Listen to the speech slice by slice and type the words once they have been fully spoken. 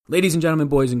Ladies and gentlemen,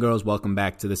 boys and girls, welcome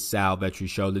back to the Sal Vetri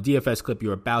Show. The DFS clip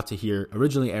you're about to hear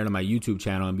originally aired on my YouTube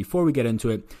channel, and before we get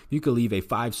into it, if you could leave a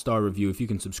 5-star review, if you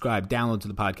can subscribe, download to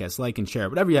the podcast, like and share,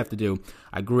 whatever you have to do,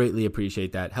 I greatly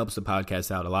appreciate that. Helps the podcast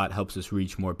out a lot, helps us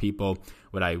reach more people.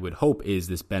 What I would hope is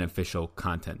this beneficial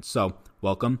content. So,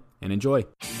 welcome and enjoy.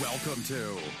 Welcome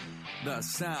to the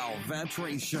Sal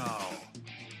Vetri Show.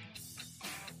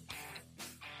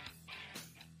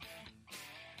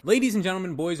 Ladies and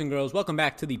gentlemen, boys and girls, welcome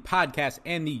back to the podcast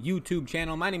and the YouTube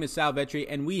channel. My name is Sal Vetri,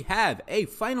 and we have a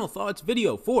final thoughts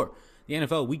video for the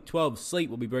NFL Week 12 slate.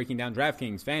 We'll be breaking down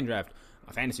Draftkings,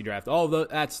 Fantasy Draft, all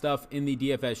that stuff in the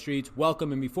DFS streets.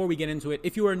 Welcome, and before we get into it,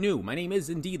 if you are new, my name is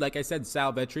indeed, like I said,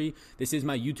 Sal Vetri. This is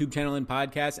my YouTube channel and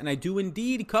podcast, and I do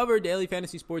indeed cover daily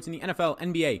fantasy sports in the NFL,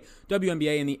 NBA,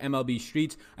 WNBA, and the MLB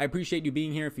streets. I appreciate you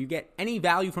being here. If you get any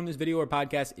value from this video or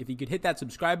podcast, if you could hit that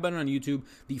subscribe button on YouTube,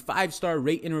 the 5-star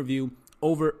rate and review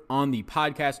over on the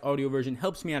podcast audio version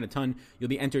helps me out a ton. You'll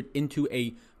be entered into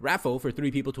a raffle for 3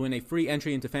 people to win a free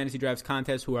entry into Fantasy Drafts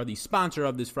contest, who are the sponsor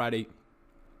of this Friday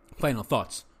Final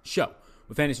Thoughts show.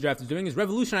 What Fantasy Draft is doing is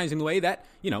revolutionizing the way that,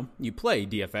 you play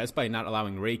DFS by not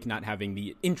allowing rake, not having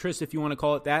the interest, if you want to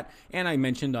call it that. And I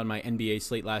mentioned on my NBA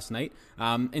slate last night,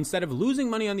 instead of losing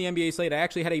money on the NBA slate, I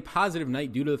actually had a positive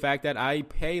night due to the fact that I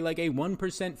pay like a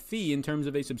 1% fee in terms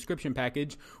of a subscription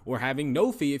package, or having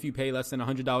no fee if you pay less than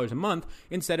 $100 a month,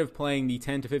 instead of playing the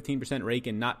 10 to 15% rake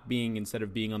and instead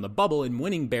of being on the bubble and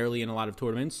winning barely in a lot of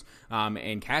tournaments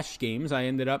and cash games. I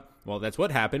ended up, well, that's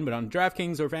what happened, but on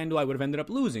Draftkings or FanDuel, I would have ended up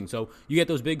losing. So you get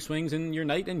those big swings in your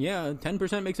night, and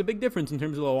 10% makes a big difference in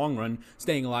terms of the long run,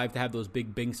 staying alive to have those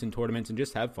big binks in tournaments and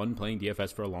just have fun playing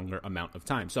DFS for a longer amount of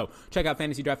time. So check out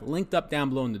Fantasy Draft, linked up down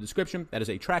below in the description. That is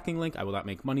a tracking link. I will not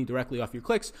make money directly off your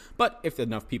clicks, but if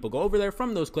enough people go over there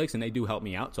from those clicks, and they do help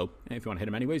me out, so if you want to hit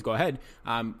them anyways, go ahead.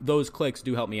 Those clicks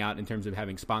do help me out in terms of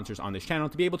having sponsors on this channel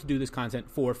to be able to do this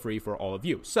content for free for all of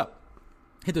you. So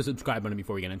hit the subscribe button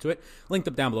before we get into it. Linked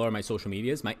up down below are my social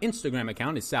medias. My Instagram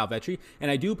account is Sal Vetri, and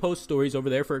I do post stories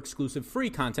over there for exclusive free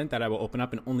content that I will open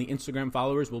up, and only Instagram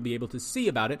followers will be able to see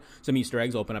about it. Some Easter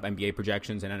eggs, open up NBA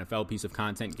projections, an NFL piece of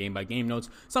content, game-by-game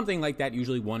notes, something like that,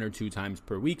 usually 1 or 2 times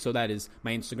per week. So that is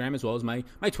my Instagram, as well as my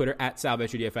Twitter, at Sal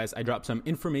Vetri DFS. I drop some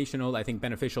informational, I think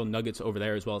beneficial nuggets over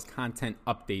there, as well as content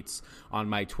updates on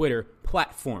my Twitter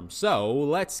platform. So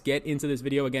let's get into this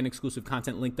video. Again, exclusive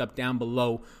content linked up down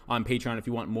below on Patreon if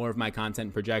you want more of my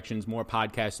content projections, more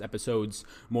podcast episodes,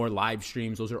 more live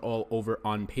streams. Those are all over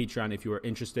on Patreon. If you are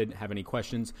interested, have any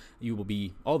questions, you will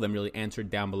be, all of them really, answered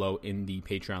down below in the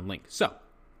Patreon link. So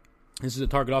this is a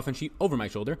target offense sheet over my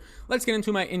shoulder. Let's get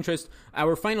into my interest.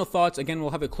 Our final thoughts. Again,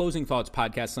 we'll have a closing thoughts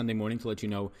podcast Sunday morning to let you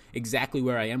know exactly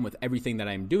where I am with everything that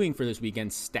I'm doing for this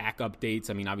weekend. Stack updates.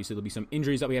 Obviously, there'll be some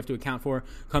injuries that we have to account for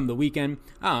come the weekend.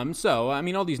 All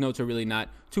these notes are really not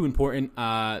too important.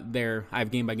 I have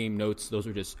game-by-game notes. Those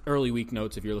are just early week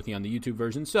notes if you're looking on the YouTube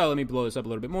version. So let me blow this up a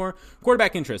little bit more.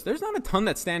 Quarterback interest. There's not a ton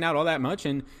that stand out all that much.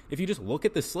 And if you just look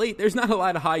at the slate, there's not a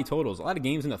lot of high totals. A lot of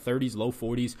games in the 30s, low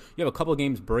 40s. You have a couple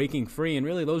games breaking free, and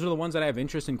really those are the ones that I have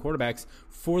interest in quarterbacks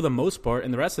for the most part,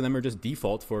 and the rest of them are just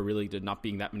default for really there not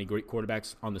being that many great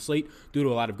quarterbacks on the slate due to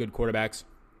a lot of good quarterbacks.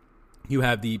 You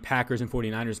have the Packers and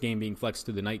 49ers game being flexed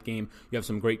to the night game. You have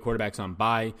some great quarterbacks on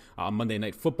bye. Monday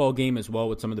Night Football game as well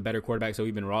with some of the better quarterbacks that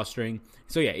we've been rostering.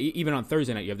 So yeah, even on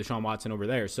Thursday night, you have Deshaun Watson over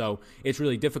there. So it's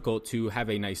really difficult to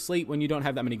have a nice slate when you don't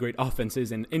have that many great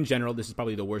offenses. And in general, this is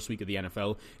probably the worst week of the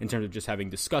NFL in terms of just having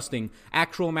disgusting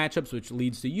actual matchups, which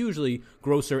leads to usually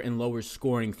grosser and lower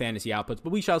scoring fantasy outputs.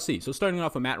 But we shall see. So starting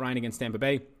off with Matt Ryan against Tampa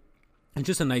Bay. It's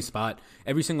just a nice spot.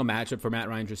 Every single matchup for Matt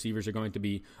Ryan's receivers are going to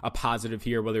be a positive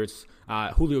here, whether it's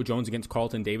Julio Jones against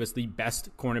Carlton Davis, the best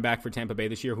cornerback for Tampa Bay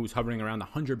this year, who's hovering around the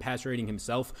 100 passer rating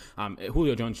himself.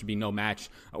 Julio Jones should be no match,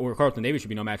 or Carlton Davis should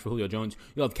be no match for Julio Jones.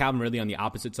 You'll have Calvin Ridley on the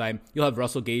opposite side. You'll have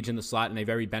Russell Gage in the slot in a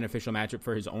very beneficial matchup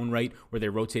for his own right, where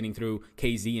they're rotating through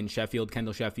KZ and Sheffield,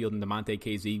 Kendall Sheffield and DeMonte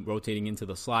KZ rotating into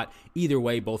the slot. Either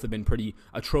way, both have been pretty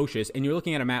atrocious. And you're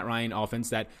looking at a Matt Ryan offense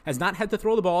that has not had to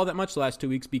throw the ball all that much the last 2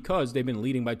 weeks because they've been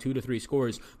leading by 2 to 3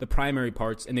 scores the primary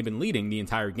parts, and they've been leading the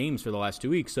entire games for the last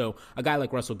 2 weeks. So a guy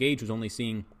like Russell Gage, who's only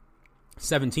seeing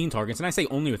 17 targets, and I say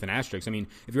only with an asterisk. I mean,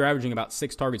 if you're averaging about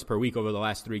 6 targets per week over the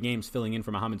last 3 games, filling in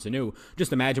for Mohamed Sanu,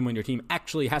 just imagine when your team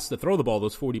actually has to throw the ball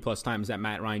those 40-plus times that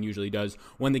Matt Ryan usually does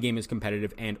when the game is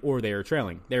competitive and or they are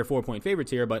trailing. They're 4-point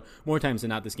favorites here, but more times than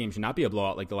not, this game should not be a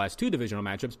blowout like the last 2 divisional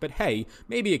matchups, but hey,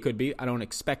 maybe it could be. I don't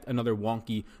expect another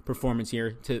wonky performance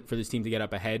here for this team to get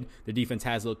up ahead. Their defense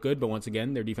has looked good, but once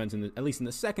again, their defense, at least in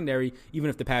the secondary, even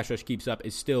if the pass rush keeps up,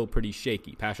 is still pretty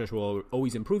shaky. Pass rush will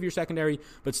always improve your secondary,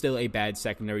 but still a bad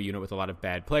secondary unit with a lot of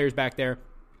bad players back there.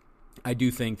 I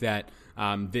do think that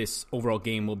this overall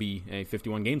game will be a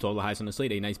 51 game total, the highest on the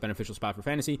slate, a nice beneficial spot for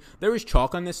fantasy. There is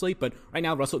chalk on this slate, but right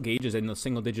now Russell Gage is in the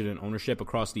single digit in ownership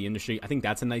across the industry. I think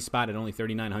that's a nice spot at only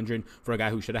 3,900 for a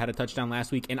guy who should have had a touchdown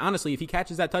last week. And honestly, if he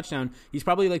catches that touchdown, he's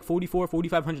probably like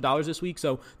 $4,500 this week.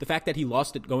 So the fact that he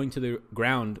lost it going to the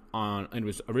ground on, and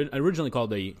was originally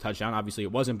called a touchdown, obviously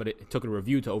it wasn't, but it took a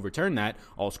review to overturn that.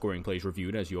 All scoring plays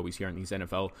reviewed, as you always hear on these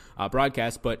NFL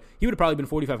broadcasts, but he would have probably been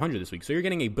 $4,500 this week. So you're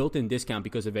getting a built-in discount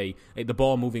because of the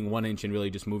ball moving 1 inch and really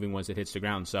just moving once it hits the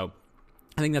ground. So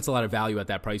I think that's a lot of value at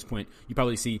that price point. You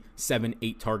probably see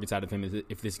 7-8 targets out of him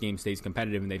if this game stays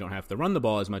competitive and they don't have to run the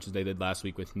ball as much as they did last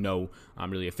week with no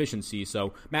really efficiency.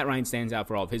 So Matt Ryan stands out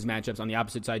for all of his matchups. On the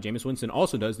opposite side, Jameis Winston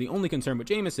also does. The only concern with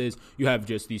Jameis is you have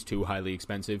just these two highly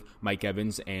expensive, Mike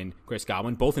Evans and Chris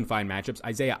Godwin, both in fine matchups.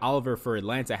 Isaiah Oliver for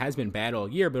Atlanta has been bad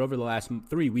all year, but over the last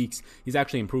 3 weeks, he's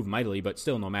actually improved mightily, but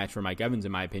still no match for Mike Evans,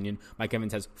 in my opinion. Mike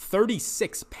Evans has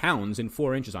 36 pounds and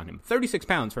 4 inches on him. 36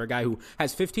 pounds for a guy who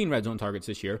has 15 red zone targets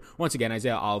this year. Once again,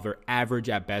 Isaiah Oliver, average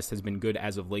at best, has been good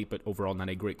as of late, but overall not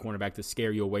a great cornerback to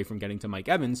scare you away from getting to Mike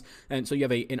Evans. And so you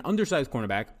have an undersized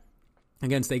cornerback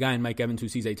against a guy in Mike Evans who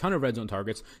sees a ton of red zone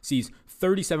targets, sees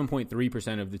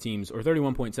 37.3% of the teams, or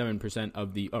 31.7%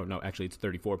 of the, oh no, actually it's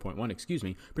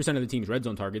 34.1, percent of the team's red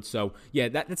zone targets. So yeah,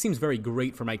 that seems very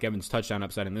great for Mike Evans' touchdown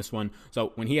upside in this one.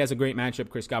 So when he has a great matchup,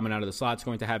 Chris Godwin out of the slot is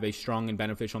going to have a strong and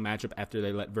beneficial matchup after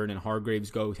they let Vernon Hargreaves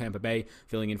go. Tampa Bay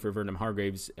filling in for Vernon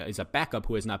Hargreaves is a backup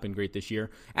who has not been great this year.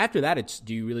 After that, it's,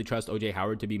 do you really trust O.J.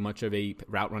 Howard to be much of a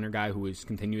route runner guy who is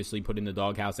continuously put in the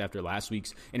doghouse after last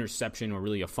week's interception, or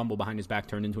really a fumble behind his back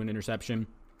turned into an interception?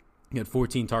 He had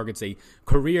 14 targets, a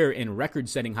career and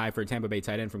record-setting high for a Tampa Bay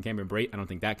tight end from Cameron Brate. I don't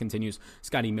think that continues.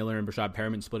 Scotty Miller and Brashad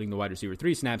Perriman splitting the wide receiver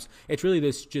 3 snaps. It's really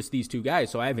just these two guys,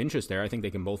 so I have interest there. I think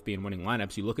they can both be in winning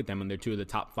lineups. You look at them, and they're two of the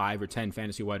top 5 or 10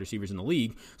 fantasy wide receivers in the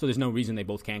league, so there's no reason they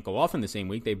both can't go off in the same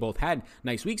week. They both had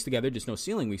nice weeks together, just no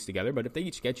ceiling weeks together, but if they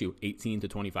each get you 18 to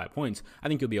 25 points, I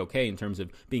think you'll be okay in terms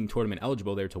of being tournament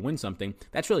eligible there to win something.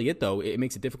 That's really it, though. It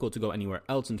makes it difficult to go anywhere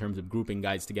else in terms of grouping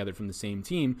guys together from the same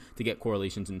team to get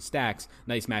correlations and stacks.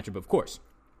 Nice matchup, of course.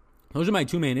 Those are my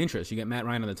two main interests. You get Matt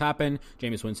Ryan on the top end,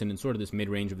 Jameis Winston in sort of this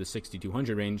mid-range of the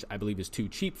 6,200 range, I believe is too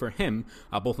cheap for him.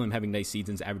 Both of them having nice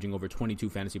seasons, averaging over 22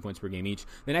 fantasy points per game each.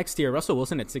 The next tier, Russell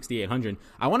Wilson at 6,800.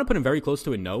 I want to put him very close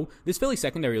to a no. This Philly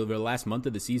secondary over the last month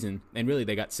of the season, and really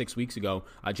they got 6 weeks ago,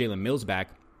 Jalen Mills back.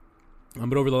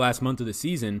 But over the last month of the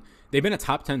season, they've been a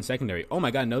top 10 secondary. Oh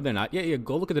my God, no, they're not. Yeah,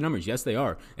 go look at the numbers. Yes, they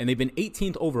are. And they've been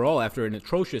 18th overall after an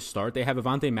atrocious start. They have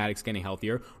Avonte Maddox getting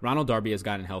healthier. Ronald Darby has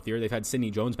gotten healthier. They've had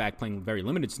Sidney Jones back playing very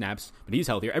limited snaps, but he's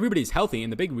healthier. Everybody's healthy,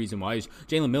 and the big reason why is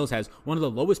Jalen Mills has one of the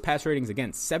lowest pass ratings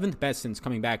against, 7th best since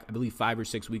coming back, I believe, 5 or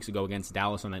 6 weeks ago against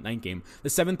Dallas on that night game. The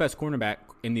 7th best cornerback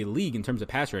in the league in terms of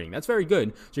pass rating. That's very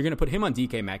good. So you're going to put him on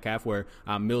DK Metcalf, where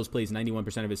Mills plays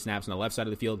 91% of his snaps on the left side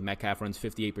of the field. Metcalf runs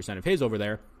 58% of his over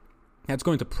there. That's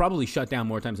going to probably shut down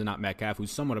more times than not Metcalf, who's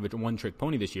somewhat of a one-trick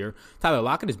pony this year. Tyler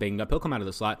Lockett is banged up. He'll come out of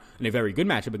the slot in a very good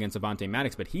matchup against Avonte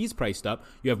Maddox, but he's priced up.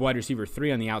 You have wide receiver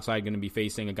 3 on the outside going to be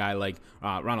facing a guy like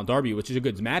Ronald Darby, which is a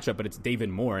good matchup, but it's David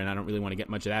Moore, and I don't really want to get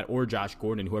much of that, or Josh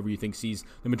Gordon, whoever you think sees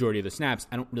the majority of the snaps.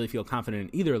 I don't really feel confident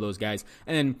in either of those guys.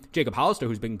 And then Jacob Hollister,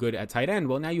 who's been good at tight end.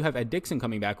 Well, now you have Ed Dixon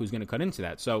coming back, who's going to cut into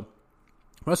that. So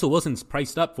Russell Wilson's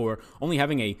priced up for only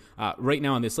having a, right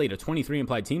now on this slate, a 23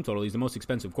 implied team total. He's the most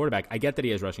expensive quarterback. I get that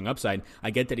he has rushing upside. I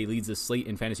get that he leads the slate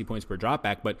in fantasy points per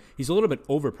dropback, but he's a little bit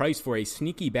overpriced for a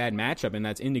sneaky bad matchup, and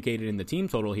that's indicated in the team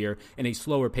total here in a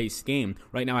slower paced game.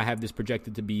 Right now I have this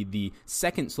projected to be the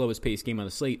second slowest paced game on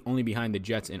the slate, only behind the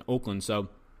Jets in Oakland. So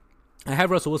I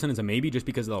have Russell Wilson as a maybe just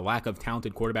because of the lack of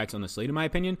talented quarterbacks on the slate, in my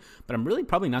opinion, but I'm really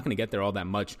probably not going to get there all that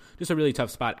much. Just a really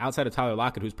tough spot. Outside of Tyler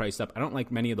Lockett, who's priced up, I don't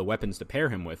like many of the weapons to pair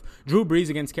him with. Drew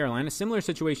Brees against Carolina, similar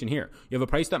situation here. You have a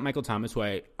priced up Michael Thomas, who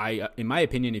I in my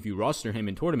opinion, if you roster him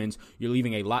in tournaments, you're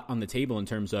leaving a lot on the table in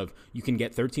terms of you can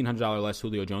get $1,300 less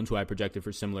Julio Jones, who I projected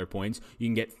for similar points. You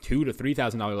can get $2,000 to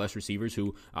 $3,000 less receivers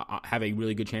who have a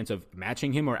really good chance of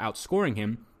matching him or outscoring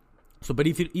him. So, but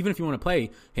even if you want to play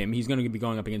him, he's going to be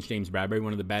going up against James Bradbury,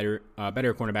 one of the better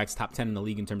cornerbacks, top 10 in the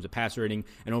league in terms of pass rating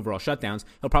and overall shutdowns.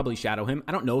 He'll probably shadow him.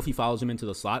 I don't know if he follows him into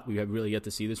the slot. We have really yet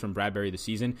to see this from Bradbury this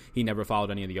season. He never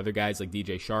followed any of the other guys like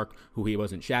DJ Shark, who he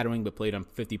wasn't shadowing but played on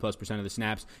 50+% of the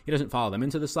snaps. He doesn't follow them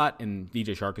into the slot, and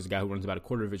DJ Shark is a guy who runs about a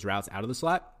quarter of his routes out of the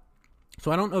slot. So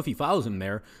I don't know if he follows him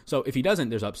there. So if he doesn't,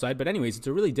 there's upside. But anyways, it's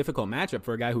a really difficult matchup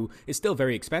for a guy who is still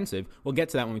very expensive. We'll get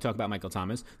to that when we talk about Michael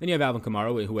Thomas. Then you have Alvin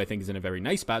Kamara, who I think is in a very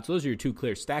nice spot. So those are your two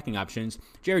clear stacking options.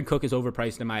 Jared Cook is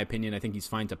overpriced in my opinion. I think he's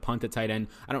fine to punt at tight end.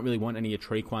 I don't really want any of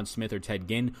Traquan Smith or Ted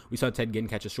Ginn. We saw Ted Ginn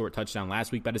catch a short touchdown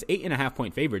last week, but as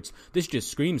 8.5-point favorites, this just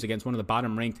screams against one of the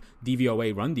bottom-ranked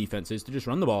DVOA run defenses to just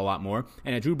run the ball a lot more.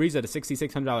 And at Drew Brees at a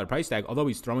 $6,600 price tag, although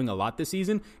he's throwing a lot this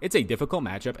season, it's a difficult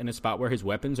matchup in a spot where his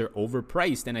weapons are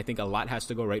overpriced, and I think a lot has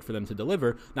to go right for them to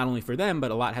deliver, not only for them,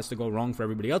 but a lot has to go wrong for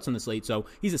everybody else on the slate, so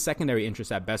he's a secondary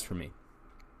interest at best for me.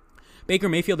 Baker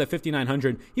Mayfield at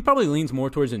 5,900, he probably leans more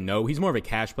towards a no. He's more of a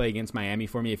cash play against Miami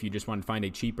for me if you just want to find a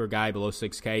cheaper guy below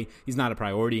 6K. He's not a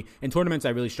priority. In tournaments, I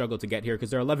really struggle to get here because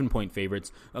they're 11-point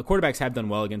favorites. Quarterbacks have done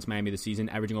well against Miami this season,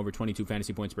 averaging over 22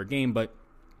 fantasy points per game, but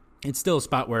it's still a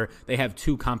spot where they have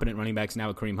two competent running backs now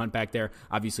with Kareem Hunt back there.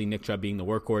 Obviously, Nick Chubb being the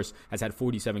workhorse has had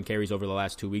 47 carries over the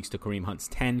last 2 weeks to Kareem Hunt's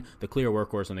 10, the clear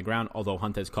workhorse on the ground, although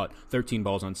Hunt has caught 13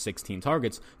 balls on 16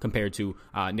 targets compared to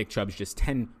Nick Chubb's just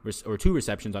 2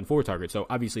 receptions on 4 targets. So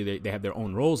obviously they have their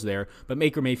own roles there. But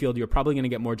Baker Mayfield, you're probably going to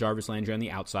get more Jarvis Landry on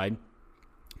the outside.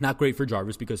 Not great for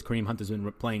Jarvis because Kareem Hunt has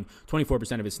been playing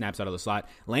 24% of his snaps out of the slot.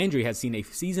 Landry has seen a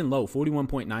season-low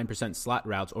 41.9% slot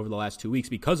routes over the last 2 weeks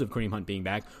because of Kareem Hunt being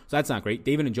back, so that's not great.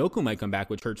 David Njoku might come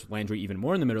back, which hurts Landry even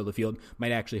more in the middle of the field,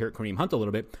 might actually hurt Kareem Hunt a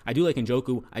little bit. I do like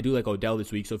Njoku. I do like Odell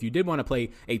this week, so if you did want to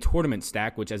play a tournament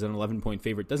stack, which as an 11-point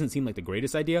favorite doesn't seem like the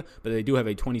greatest idea, but they do have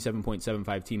a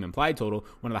 27.75 team implied total,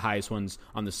 one of the highest ones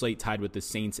on the slate, tied with the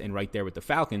Saints and right there with the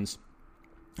Falcons.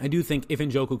 I do think if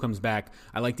Njoku comes back,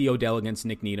 I like the Odell against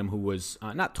Nick Needham, who was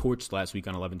not torched last week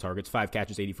on 11 targets, 5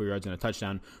 catches, 84 yards, and a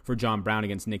touchdown for John Brown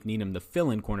against Nick Needham, the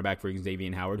fill-in cornerback for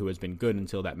Xavier Howard, who has been good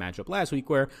until that matchup last week,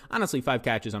 where honestly 5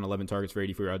 catches on 11 targets for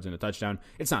 84 yards and a touchdown,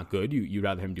 it's not good. You'd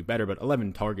rather him do better, but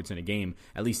 11 targets in a game,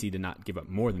 at least he did not give up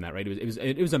more than that, right?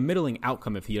 It was a middling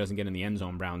outcome if he doesn't get in the end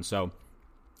zone, Brown. So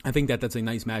I think that's a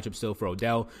nice matchup still for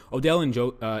Odell. Odell and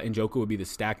Njoku would be the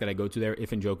stack that I go to there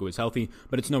if Njoku is healthy,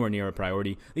 but it's nowhere near a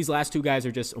priority. These last two guys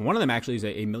are just, one of them actually is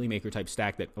a Millie Maker type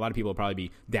stack that a lot of people will probably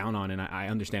be down on, and I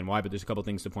understand why, but there's a couple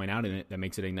things to point out in it that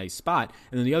makes it a nice spot.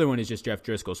 And then the other one is just Jeff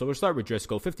Driscoll. So we'll start with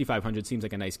Driscoll. 5,500 seems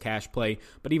like a nice cash play,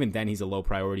 but even then he's a low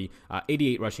priority.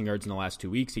 88 rushing yards in the last 2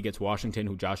 weeks. He gets Washington,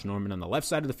 who Josh Norman on the left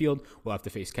side of the field will have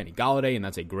to face Kenny Golladay, and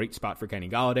that's a great spot for Kenny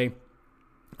Golladay.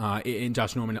 In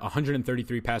Josh Norman,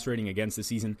 133 pass rating against the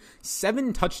season,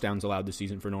 7 touchdowns allowed this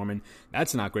season for Norman.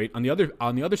 That's not great. On the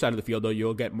other side of the field, though,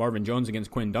 you'll get Marvin Jones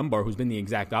against Quinn Dunbar, who's been the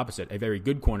exact opposite, a very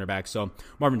good cornerback. So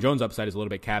Marvin Jones' upside is a little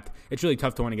bit capped. It's really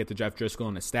tough to want to get to Jeff Driscoll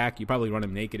in a stack. You probably run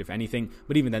him naked if anything,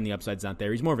 but even then the upside's not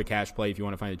there. He's more of a cash play if you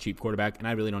want to find a cheap quarterback, and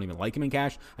I really don't even like him in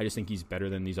cash. I just think he's better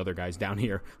than these other guys down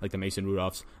here, like the Mason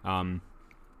Rudolphs.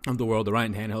 Of the world, the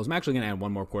Ryan Tannehills. I'm actually going to add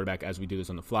one more quarterback as we do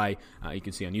this on the fly. You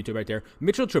can see on YouTube right there.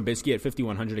 Mitchell Trubisky at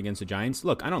 5,100 against the Giants.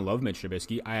 Look, I don't love Mitch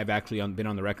Trubisky. I have actually been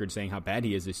on the record saying how bad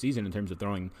he is this season in terms of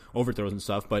throwing overthrows and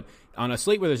stuff. But on a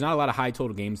slate where there's not a lot of high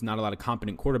total games, not a lot of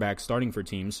competent quarterbacks starting for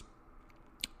teams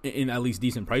in at least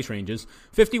decent price ranges,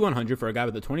 5,100 for a guy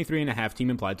with a 23.5 team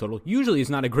implied total usually is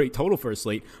not a great total for a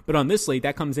slate, but on this slate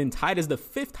that comes in tied as the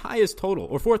 5th highest total,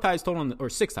 or 4th highest total, or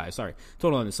 6th highest,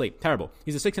 total on the slate. Terrible.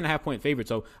 He's a 6.5 point favorite,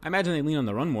 so I imagine they lean on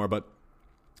the run more, but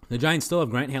the Giants still have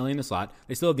Grant Haley in the slot.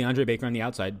 They still have DeAndre Baker on the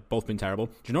outside. Both been terrible.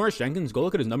 Janoris Jenkins, go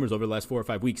look at his numbers over the last 4 or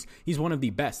 5 weeks. He's one of the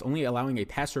best, only allowing a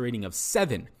passer rating of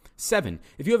 7.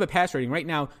 If you have a pass rating, right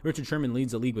now, Richard Sherman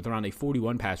leads the league with around a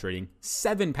 41 pass rating.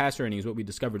 7 pass rating is what we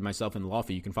discovered, myself and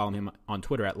Lofty. You can follow him on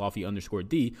Twitter at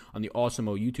Lofty_D on the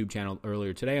Awesemo YouTube channel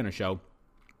earlier today on our show.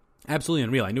 Absolutely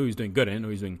unreal. I knew he was doing good. I didn't know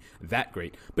he was doing that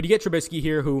great. But you get Trubisky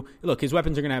here who, look, his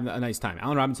weapons are going to have a nice time.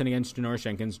 Allen Robinson against Janoris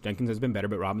Jenkins. Jenkins has been better,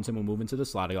 but Robinson will move into the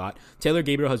slot a lot. Taylor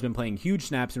Gabriel has been playing huge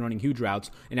snaps and running huge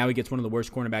routes, and now he gets one of the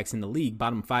worst cornerbacks in the league,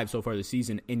 bottom 5 so far this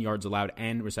season in yards allowed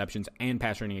and receptions and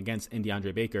pass rating against in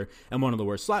DeAndre Baker. And one of the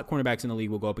worst slot cornerbacks in the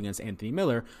league will go up against Anthony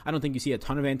Miller. I don't think you see a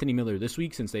ton of Anthony Miller this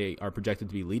week since they are projected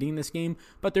to be leading this game,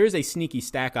 but there is a sneaky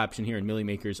stack option here in Millie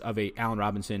Makers of a Allen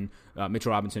Robinson,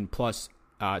 Mitchell Robinson plus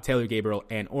Taylor Gabriel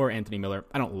or Anthony Miller.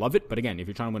 I don't love it, but again, if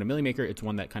you're trying to win a Millie Maker, it's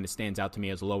one that kind of stands out to me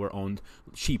as lower owned,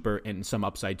 cheaper, and some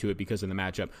upside to it because of the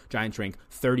matchup. Giants rank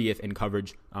 30th in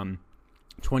coverage,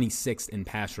 26th in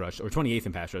pass rush, or 28th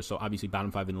in pass rush, so obviously bottom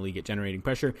 5 in the league at generating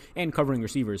pressure and covering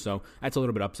receivers, so that's a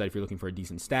little bit upside if you're looking for a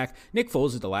decent stack. Nick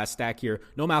Foles is the last stack here.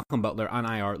 No Malcolm Butler on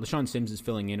IR. LaShawn Sims is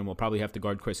filling in, and we'll probably have to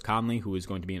guard Chris Conley, who is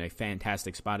going to be in a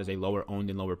fantastic spot as a lower owned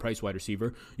and lower price wide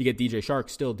receiver. You get DJ Shark,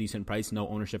 still decent price, no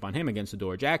ownership on him against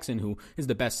Adoree Jackson, who is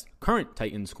the best current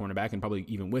Titans cornerback, and probably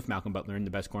even with Malcolm Butler in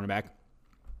the best cornerback.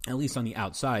 at least on the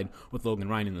outside with Logan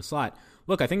Ryan in the slot.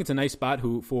 Look, I think it's a nice spot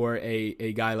for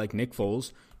a guy like Nick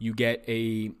Foles. You get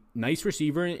a nice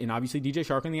receiver and obviously DJ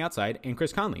Shark on the outside and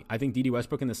Chris Conley. I think D.D.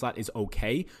 Westbrook in the slot is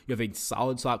okay. You have a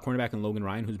solid slot cornerback in Logan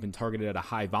Ryan who's been targeted at a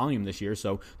high volume this year,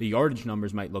 so the yardage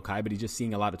numbers might look high, but he's just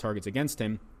seeing a lot of targets against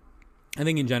him. I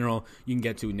think in general, you can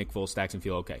get to Nick Foles stacks and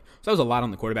feel okay. So that was a lot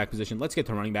on the quarterback position. Let's get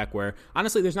to running back where,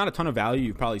 honestly, there's not a ton of value.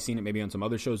 You've probably seen it maybe on some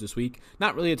other shows this week.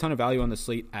 Not really a ton of value on the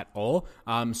slate at all.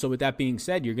 So with that being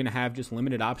said, you're going to have just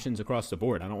limited options across the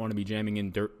board. I don't want to be jamming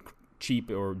in dirt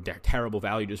cheap or terrible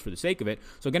value just for the sake of it.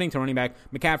 So getting to running back,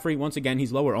 McCaffrey, once again,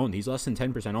 he's lower owned. He's less than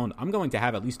 10% owned. I'm going to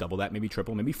have at least double that, maybe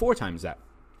triple, maybe 4 times that.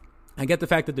 I get the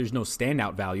fact that there's no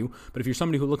standout value, but if you're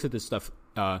somebody who looks at this stuff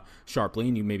sharply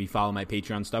and you maybe follow my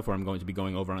Patreon stuff where I'm going to be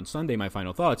going over on Sunday my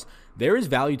final thoughts, there is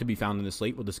value to be found in the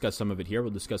slate. We'll discuss some of it here.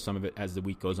 We'll discuss some of it as the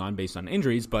week goes on based on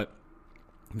injuries, but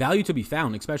value to be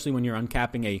found, especially when you're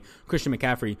uncapping a Christian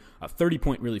McCaffrey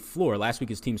 30-point really floor. Last week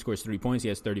his team scores 3 points. He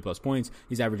has 30-plus points.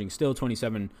 He's averaging still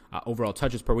 27 overall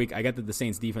touches per week. I get that the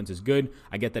Saints defense is good.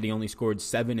 I get that he only scored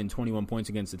 7 and 21 points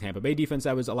against the Tampa Bay defense.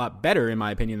 That was a lot better, in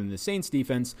my opinion, than the Saints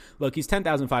defense. Look, he's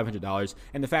 $10,500,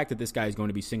 and the fact that this guy is going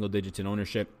to be single digits in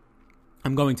ownership,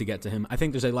 I'm going to get to him. I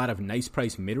think there's a lot of nice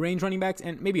price mid-range running backs,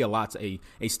 and maybe a lot's a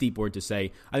steep word to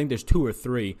say. I think there's 2 or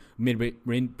 3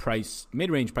 mid-range price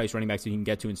running backs that you can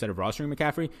get to instead of rostering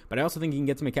McCaffrey, but I also think you can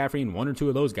get to McCaffrey in 1 or 2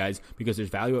 of those guys because there's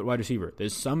value at wide receiver.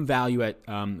 There's some value at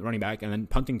running back, and then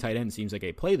punting tight end seems like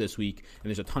a play this week, and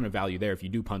there's a ton of value there if you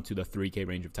do punt to the 3K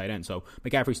range of tight end. So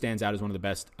McCaffrey stands out as one of the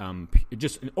best,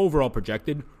 just an overall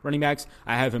projected running backs.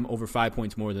 I have him over 5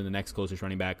 points more than the next closest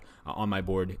running back on my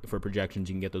board for projections.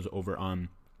 You can get those over on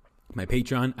my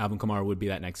Patreon. Alvin Kamara would be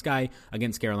that next guy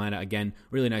against Carolina. Again,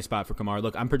 really nice spot for Kamara.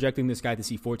 Look, I'm projecting this guy to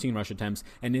see 14 rush attempts,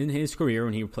 and in his career,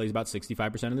 when he plays about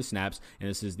 65% of the snaps, and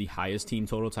this is the highest team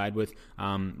total tied with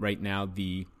right now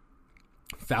the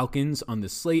Falcons on the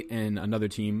slate, and another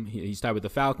team, he's tied with the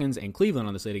Falcons and Cleveland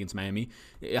on the slate against Miami.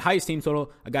 Highest team total,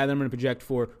 a guy that I'm going to project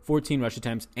for 14 rush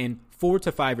attempts and 4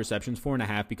 to 5 receptions,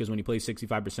 4.5, because when he plays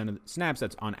 65% of the snaps,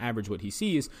 that's on average what he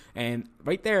sees. And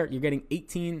right there, you're getting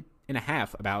 18 and a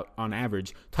half about on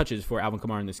average touches for Alvin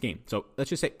Kamara in this game. So let's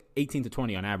just say 18 to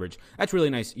 20 on average. That's really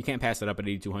nice. You can't pass that up at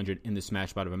 8,200 in this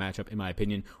smash spot of a matchup, in my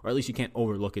opinion, or at least you can't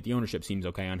overlook it. The ownership seems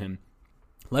okay on him.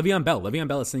 Le'Veon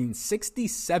Bell has seen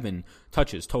 67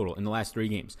 touches total in the last 3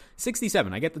 games.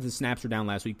 67. I get that the snaps were down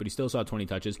last week, but he still saw 20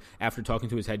 touches after talking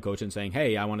to his head coach and saying,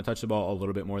 hey, I want to touch the ball a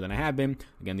little bit more than I have been.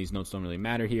 Again, these notes don't really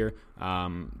matter here.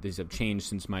 These have changed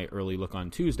since my early look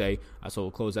on Tuesday, so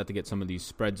we'll close that to get some of these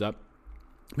spreads up.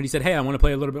 But he said, hey, I want to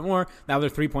play a little bit more. Now they're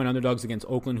 3-point underdogs against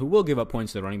Oakland, who will give up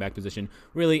points to the running back position.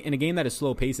 Really, in a game that is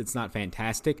slow pace, it's not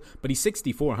fantastic, but he's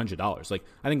 $6,400. Like,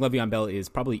 I think Le'Veon Bell is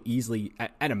probably easily,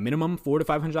 at a minimum, $400 to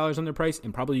 $500 on their price,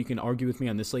 and probably you can argue with me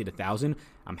on this slate $1,000.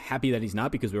 I'm happy that he's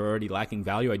not because we're already lacking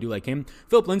value. I do like him.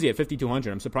 Philip Lindsay at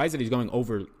 $5,200. I'm surprised that he's going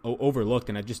overlooked,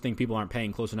 and I just think people aren't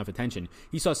paying close enough attention.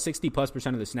 He saw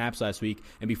 60+% of the snaps last week,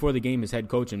 and before the game, his head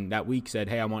coach and that week said,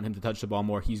 hey, I want him to touch the ball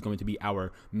more. He's going to be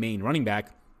our main running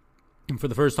back. And for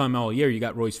the first time all year, you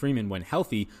got Royce Freeman, when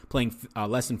healthy, playing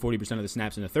less than 40% of the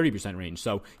snaps in the 30% range.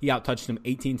 So he outtouched him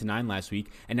 18-9 last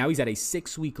week, and now he's at a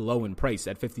 6-week low in price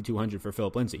at $5,200 for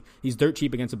Philip Lindsay. He's dirt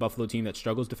cheap against a Buffalo team that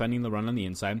struggles defending the run on the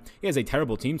inside. He has a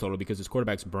terrible team total because his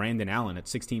quarterback's Brandon Allen at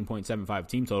 16.75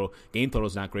 team total. Game total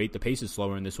is not great. The pace is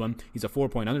slower in this one. He's a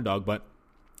 4-point underdog, but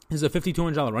this is a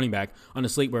 $5,200 running back on a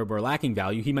slate where we're lacking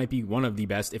value. He might be one of the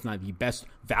best, if not the best,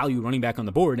 value running back on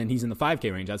the board, and he's in the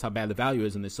 5K range. That's how bad the value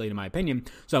is in this slate, in my opinion.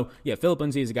 So, yeah, Philip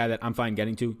Lindsay is a guy that I'm fine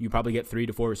getting to. You probably get 3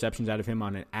 to 4 receptions out of him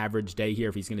on an average day here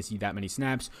if he's going to see that many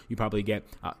snaps. You probably get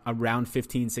around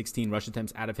 15, 16 rush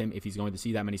attempts out of him if he's going to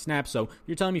see that many snaps. So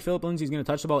you're telling me Philip Lindsay is going to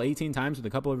touch the ball 18 times with a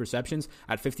couple of receptions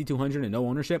at $5,200 and no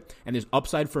ownership, and there's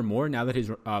upside for more now that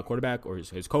his quarterback or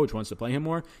his coach wants to play him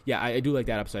more? Yeah, I do like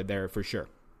that upside there for sure.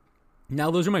 Now,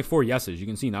 those are my 4 yeses. You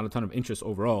can see not a ton of interest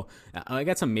overall. I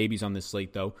got some maybes on this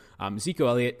slate, though. Ezekiel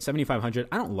Elliott, $7,500.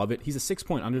 I don't love it. He's a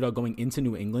 6-point underdog going into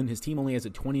New England. His team only has a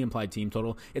 20 implied team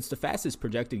total. It's the fastest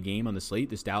projected game on the slate,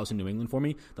 this Dallas and New England for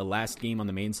me. The last game on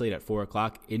the main slate at 4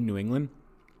 o'clock in New England.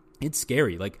 It's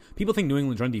scary. Like, people think New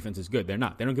England's run defense is good. They're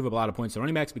not. They don't give up a lot of points to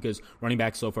running backs because running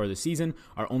backs so far this season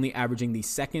are only averaging the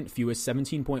second fewest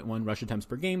 17.1 rush attempts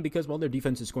per game because, well, their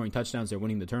defense is scoring touchdowns. They're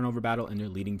winning the turnover battle, and they're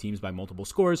leading teams by multiple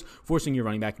scores, forcing your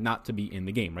running back not to be in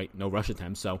the game, right? No rush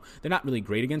attempts. So they're not really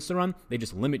great against the run. They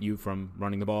just limit you from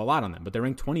running the ball a lot on them. But they're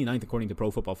ranked 29th according to Pro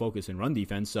Football Focus in run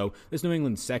defense. So this New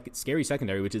England scary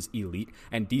secondary, which is elite,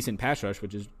 and decent pass rush,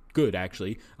 which is good,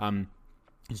 actually,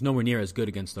 He's nowhere near as good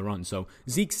against the run. So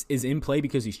Zeke's is in play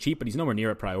because he's cheap, but he's nowhere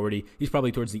near a priority. He's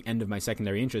probably towards the end of my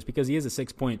secondary interest because he is a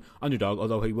 6-point underdog,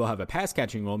 although he will have a pass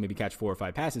catching role, maybe catch 4 or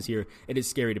 5 passes here. It is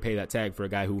scary to pay that tag for a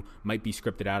guy who might be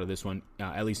scripted out of this one,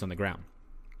 at least on the ground.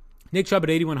 Nick Chubb at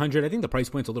 8,100. I think the price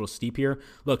point's a little steep here.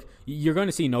 Look, you're going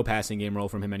to see no passing game role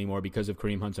from him anymore because of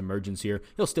Kareem Hunt's emergence here.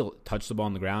 He'll still touch the ball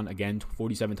on the ground. Again,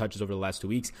 47 touches over the last 2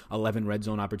 weeks, 11 red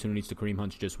zone opportunities to Kareem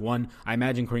Hunt's just 1. I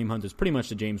imagine Kareem Hunt is pretty much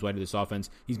the James White of this offense.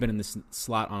 He's been in this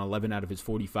slot on 11 out of his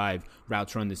 45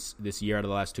 routes run this year out of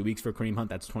the last 2 weeks for Kareem Hunt.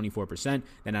 That's 24%.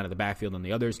 Then out of the backfield on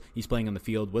the others. He's playing on the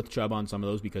field with Chubb on some of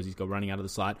those because he's running out of the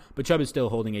slot. But Chubb is still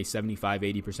holding a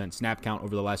 75-80% snap count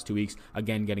over the last 2 weeks.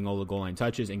 Again, getting all the goal line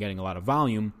touches and getting a lot of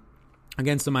volume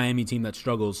against the Miami team that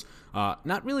struggles,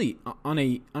 not really on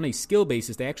a skill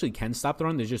basis. They actually can stop the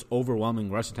run. There's just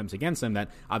overwhelming rush attempts against them that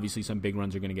obviously some big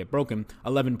runs are going to get broken.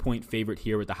 11-point favorite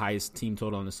here with the highest team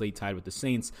total on the slate, tied with the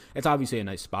Saints. It's obviously a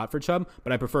nice spot for Chubb,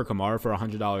 but I prefer Kamara for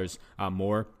 $100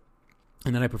 more.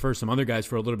 And then I prefer some other guys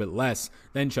for a little bit less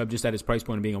than Chubb, just at his price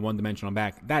point of being a one-dimensional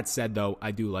back. That said, though,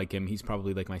 I do like him. He's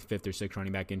probably like my 5th or 6th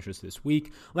running back interest this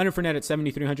week. Leonard Fournette at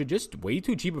 7,300, just way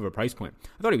too cheap of a price point.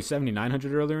 I thought he was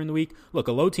 7,900 earlier in the week. Look,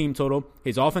 a low team total.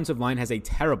 His offensive line has a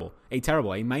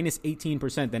minus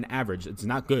 18% than average. It's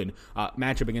not good.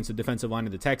 Matchup against the defensive line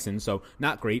of the Texans, so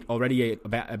not great. Already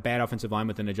a bad offensive line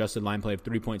with an adjusted line play of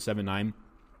 3.79.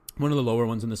 One of the lower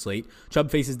ones on the slate.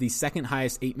 Chubb faces the second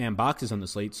highest 8-man boxes on the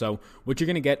slate. So what you're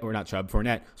going to get, or not Chubb,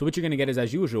 Fournette. So what you're going to get is,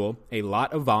 as usual, a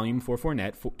lot of volume for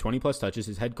Fournette, 20-plus touches.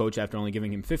 His head coach, after only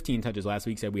giving him 15 touches last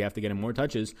week, said we have to get him more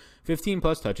touches.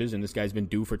 15-plus touches, and this guy's been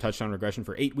due for touchdown regression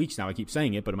for 8 weeks now. I keep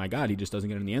saying it, but my God, he just doesn't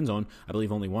get in the end zone. I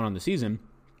believe only 1 on the season.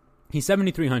 He's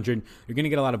 7,300. You're going to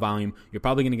get a lot of volume. You're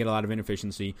probably going to get a lot of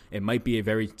inefficiency. It might be a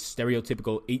very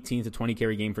stereotypical 18 to 20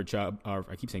 carry game for Chubb, or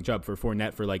I keep saying Chubb, for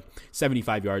Fournette for like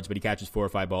 75 yards, but he catches 4 or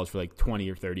 5 balls for like 20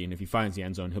 or 30. And if he finds the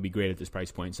end zone, he'll be great at this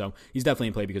price point. So he's definitely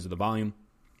in play because of the volume.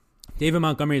 David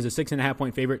Montgomery is a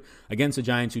 6.5-point favorite against the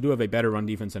Giants, who do have a better run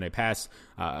defense than a pass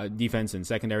defense and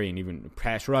secondary and even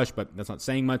pass rush, but that's not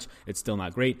saying much. It's still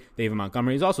not great. David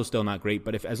Montgomery is also still not great,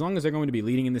 but as long as they're going to be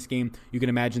leading in this game, you can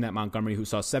imagine that Montgomery, who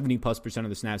saw 70+% of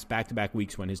the snaps back-to-back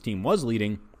weeks when his team was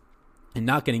leading and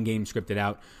not getting game scripted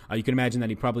out, you can imagine that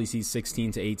he probably sees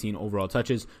 16 to 18 overall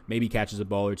touches, maybe catches a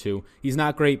ball or 2. He's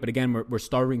not great, but again, we're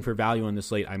starving for value on the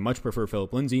slate. I much prefer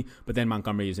Phillip Lindsay, but then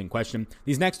Montgomery is in question.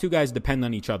 These next 2 guys depend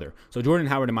on each other. So Jordan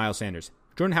Howard and Miles Sanders.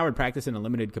 Jordan Howard practiced in a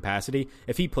limited capacity.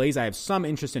 If he plays, I have some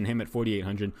interest in him at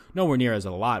 4,800. Nowhere near as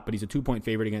a lot, but he's a 2-point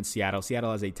favorite against Seattle.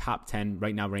 Seattle has a top 10,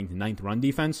 right now ranked 9th run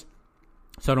defense.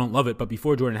 So I don't love it, but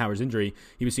before Jordan Howard's injury,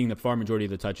 he was seeing the far majority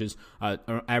of the touches,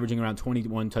 averaging around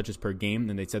 21 touches per game,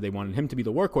 and they said they wanted him to be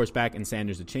the workhorse back and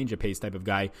Sanders a change of pace type of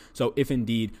guy. So if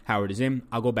indeed Howard is in,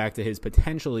 I'll go back to his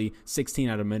potentially 16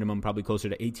 out of minimum, probably closer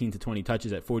to 18 to 20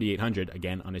 touches at 4,800,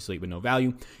 again, on a slate with no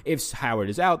value. If Howard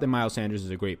is out, then Miles Sanders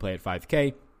is a great play at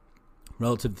 5K.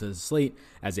 Relative to the slate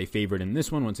as a favorite in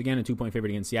this one. Once again, a 2-point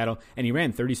favorite against Seattle. And he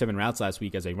ran 37 routes last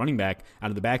week as a running back out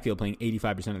of the backfield, playing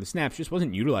 85% of the snaps. Just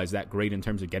wasn't utilized that great in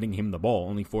terms of getting him the ball.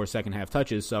 Only 4 second-half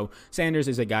touches. So Sanders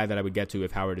is a guy that I would get to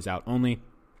if Howard is out only.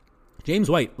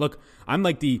 James White, look, I'm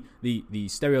like the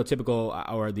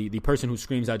stereotypical or the person who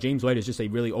screams out James White is just a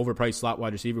really overpriced slot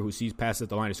wide receiver who sees passes at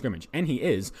the line of scrimmage. And he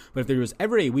is. But if there was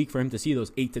ever a week for him to see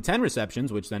those 8 to 10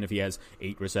 receptions, which then if he has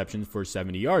 8 receptions for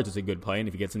 70 yards, it's a good play. And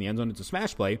if he gets in the end zone, it's a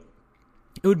smash play.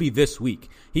 It would be this week.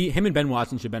 Him and Ben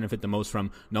Watson should benefit the most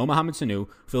from no Mohamed Sanu.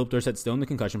 Philip Dorsett still in the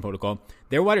concussion protocol.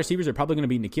 Their wide receivers are probably going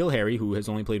to be N'Keal Harry, who has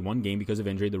only played 1 game because of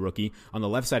injury, the rookie, on the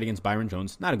left side against Byron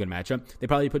Jones. Not a good matchup. They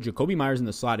probably put Jacoby Myers in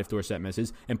the slot if Dorsett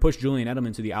misses and push Julian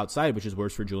Edelman to the outside, which is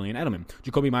worse for Julian Edelman.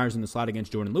 Jacoby Myers in the slot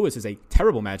against Jordan Lewis is a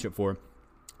terrible matchup for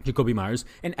Jacoby Myers,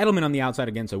 and Edelman on the outside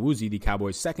against Awuzie, the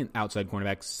Cowboys' second outside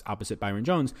cornerback opposite Byron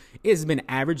Jones, has been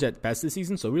average at best this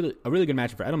season, so a really good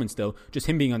matchup for Edelman still. Just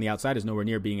him being on the outside is nowhere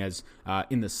near being as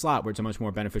in the slot, where it's a much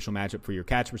more beneficial matchup for your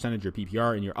catch percentage, your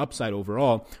PPR, and your upside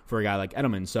overall for a guy like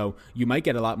Edelman. So you might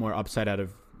get a lot more upside out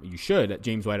of, you should,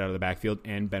 James White out of the backfield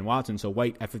and Ben Watson. So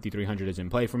White at 5,300 is in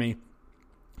play for me.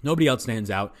 Nobody else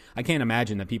stands out. I can't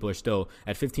imagine that people are still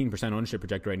at 15% ownership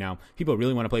projected right now. People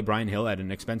really want to play Brian Hill at an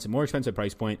more expensive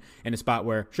price point in a spot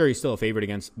where, sure, he's still a favorite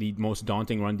against the most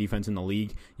daunting run defense in the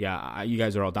league. Yeah, you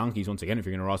guys are all donkeys once again if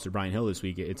you're going to roster Brian Hill this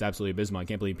week. It's absolutely abysmal. I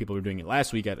can't believe people were doing it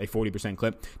last week at a 40%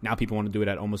 clip. Now people want to do it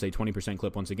at almost a 20%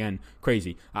 clip once again.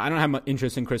 Crazy. I don't have much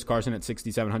interest in Chris Carson at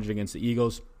 6,700 against the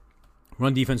Eagles.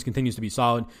 Run defense continues to be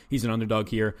solid. He's an underdog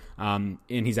here, and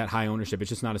he's at high ownership. It's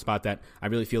just not a spot that I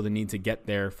really feel the need to get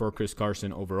there for Chris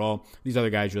Carson overall. These other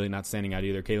guys really not standing out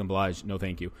either. Kalen Ballage, no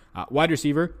thank you. Wide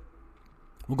receiver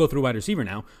We'll go through wide receiver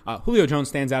now. Julio Jones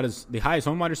stands out as the highest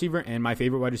home wide receiver and my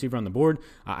favorite wide receiver on the board.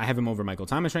 I have him over Michael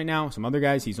Thomas right now. Some other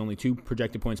guys, he's only 2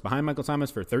 projected points behind Michael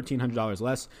Thomas for $1,300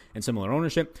 less and similar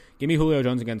ownership. Give me Julio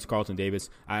Jones against Carlton Davis.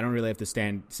 I don't really have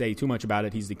to say too much about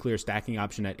it. He's the clear stacking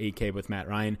option at 8K with Matt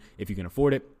Ryan. If you can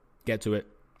afford it, get to it.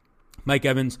 Mike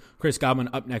Evans, Chris Godwin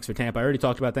up next for Tampa. I already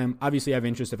talked about them. Obviously, I have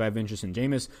interest if I have interest in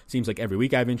Jameis. Seems like every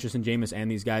week I have interest in Jameis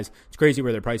and these guys. It's crazy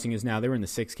where their pricing is now. They were in the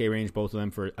 6K range, both of them,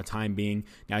 for a time being.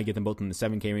 Now I get them both in the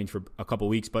 7K range for a couple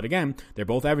weeks. But again, they're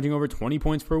both averaging over 20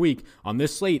 points per week. On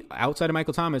this slate, outside of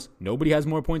Michael Thomas, nobody has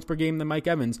more points per game than Mike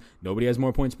Evans. Nobody has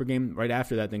more points per game right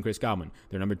after that than Chris Godwin.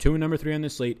 They're number 2 and number 3 on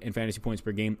this slate in fantasy points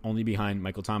per game, only behind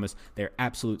Michael Thomas. They're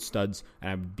absolute studs,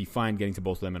 and I would be fine getting to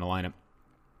both of them in a lineup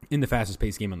in the fastest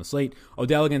paced game on the slate.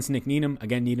 Odell against Nick Needham.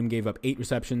 Again, Needham gave up 5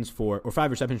 receptions for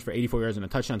 84 yards and a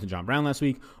touchdown to John Brown last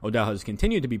week. Odell has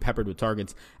continued to be peppered with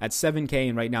targets at 7K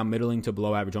and right now middling to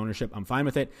below average ownership. I'm fine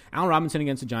with it. Allen Robinson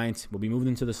against the Giants will be moved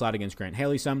into the slot against Grant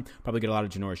Haley some. Probably get a lot of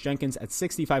Janoris Jenkins at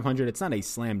 6,500. It's not a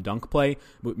slam dunk play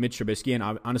with Mitch Trubisky,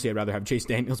 and honestly, I'd rather have Chase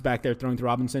Daniels back there throwing to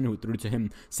Robinson, who threw to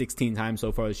him 16 times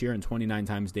so far this year and 29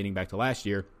 times dating back to last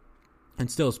year. And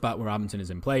still a spot where Robinson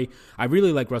is in play. I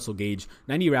really like Russell Gage.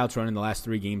 90 routes run in the last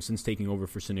 3 games since taking over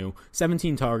for Sanu.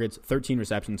 17 targets, 13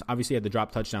 receptions. Obviously had the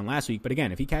drop touchdown last week. But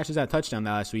again, if he cashes that touchdown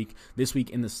last week, this week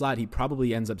in the slot, he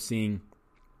probably ends up seeing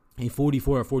a $4,400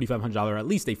 or $4,500, at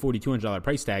least a $4,200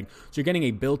 price tag. So you're getting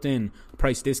a built-in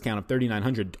price discount of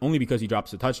 $3,900 only because he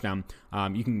drops a touchdown.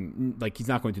 He's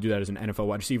not going to do that as an NFL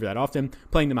wide receiver that often.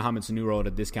 Playing the Mohamed Sanu role at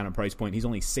a discounted price point. He's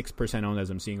only 6% owned as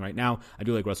I'm seeing right now. I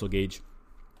do like Russell Gage.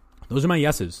 Those are my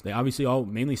yeses. They obviously all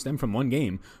mainly stem from one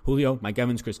game. Julio, Mike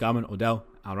Evans, Chris Godwin, Odell,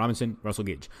 Allen Robinson, Russell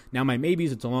Gage. Now my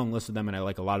maybes, it's a long list of them, and I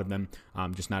like a lot of them,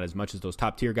 just not as much as those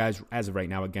top tier guys. As of right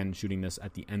now, again, shooting this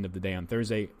at the end of the day on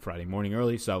Thursday, Friday morning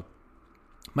early. So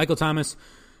Michael Thomas,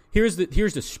 here's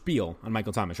the spiel on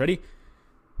Michael Thomas. Ready?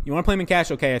 You want to play him in cash?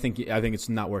 Okay, I think it's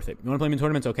not worth it. You want to play him in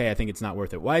tournaments? Okay, I think it's not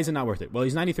worth it. Why is it not worth it? Well,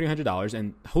 he's $9,300,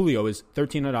 and Julio is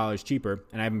 $1,300 cheaper,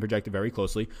 and I haven't projected very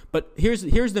closely. But here's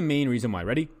the main reason why.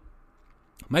 Ready?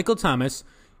 Michael Thomas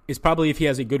is probably, if he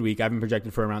has a good week, I've been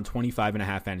projected for around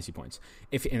 25.5 fantasy points.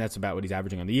 And that's about what he's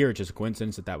averaging on the year. It's just a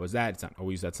coincidence that was that. It's not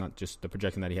always, that's not just the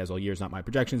projection that he has all year. It's not my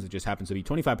projections. It just happens to be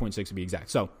 25.6 to be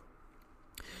exact. So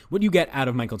what you get out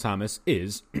of Michael Thomas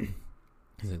is,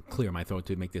 clear my throat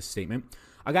to make this statement,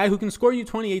 a guy who can score you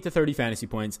 28 to 30 fantasy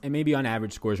points and maybe on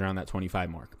average scores around that 25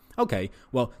 mark. Okay,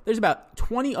 well, there's about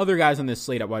 20 other guys on this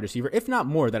slate at wide receiver, if not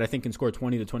more, that I think can score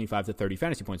 20 to 25 to 30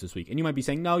 fantasy points this week. And you might be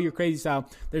saying, no, you're crazy, Sal.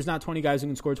 There's not 20 guys who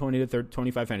can score 20 to 30,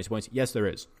 25 fantasy points. Yes, there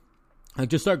is.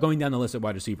 Just start going down the list at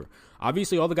wide receiver.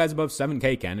 Obviously, all the guys above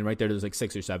 7K can, and right there's like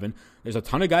 6 or 7. There's a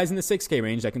ton of guys in the 6K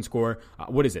range that can score,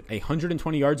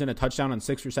 120 yards and a touchdown on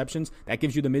 6 receptions. That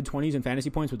gives you the mid-20s in fantasy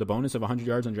points with the bonus of 100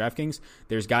 yards on Draftkings.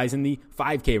 There's guys in the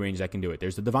 5K range that can do it.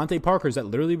 There's the Devontae Parkers that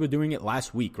literally were doing it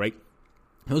last week, right?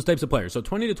 Those types of players. So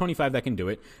 20 to 25 that can do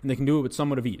it, and they can do it with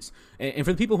somewhat of ease. And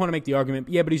for the people who want to make the argument,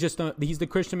 yeah, but he's the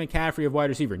Christian McCaffrey of wide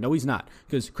receiver. No, he's not,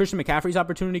 because Christian McCaffrey's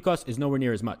opportunity cost is nowhere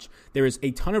near as much. There is a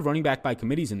ton of running back by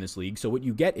committees in this league, so what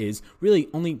you get is really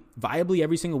only viably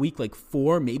every single week like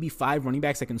 4, maybe 5 running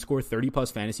backs that can score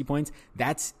 30-plus fantasy points.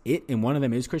 That's it, and one of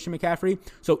them is Christian McCaffrey.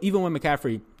 So even when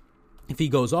McCaffrey, if he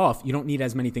goes off, you don't need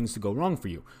as many things to go wrong for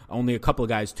you. Only a couple of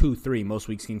guys, 2, 3, most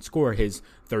weeks can score his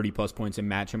 30-plus points and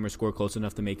match him or score close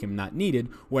enough to make him not needed.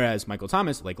 Whereas Michael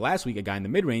Thomas, like last week, a guy in the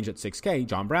mid-range at 6K,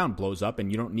 John Brown blows up, and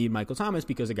you don't need Michael Thomas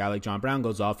because a guy like John Brown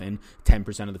goes off and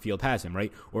 10% of the field has him,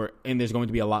 right? And there's going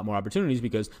to be a lot more opportunities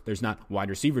because there's not wide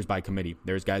receivers by committee.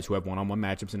 There's guys who have one-on-one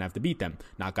matchups and have to beat them.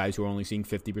 Not guys who are only seeing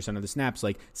 50% of the snaps,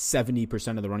 like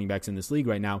 70% of the running backs in this league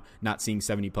right now, not seeing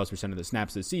 70+% of the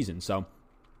snaps this season. So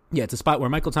yeah, it's a spot where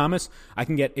Michael Thomas, I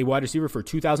can get a wide receiver for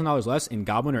 $2,000 less in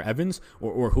Godwin or Evans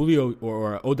or Julio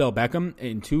or Odell Beckham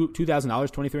in $2,000,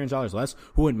 $2,300 less,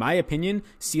 who in my opinion,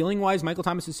 ceiling-wise, Michael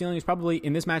Thomas' ceiling is probably,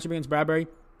 in this matchup against Bradbury,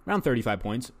 around 35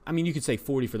 points. I mean, you could say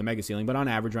 40 for the mega ceiling, but on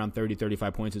average, around 30,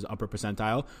 35 points is upper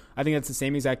percentile. I think that's the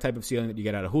same exact type of ceiling that you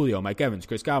get out of Julio, Mike Evans,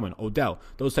 Chris Godwin, Odell,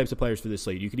 those types of players for this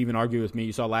slate. You could even argue with me.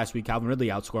 You saw last week Calvin Ridley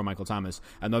outscore Michael Thomas,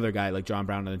 another guy like John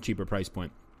Brown at a cheaper price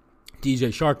point.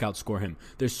 DJ Shark outscore him.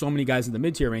 There's so many guys in the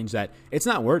mid-tier range that it's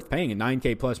not worth paying a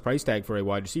 9K plus price tag for a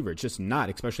wide receiver. It's just not,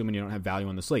 especially when you don't have value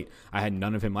on the slate. I had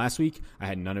none of him last week.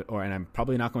 And I'm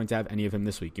probably not going to have any of him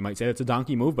this week. You might say that's a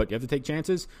donkey move, but you have to take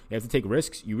chances. You have to take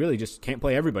risks. You really just can't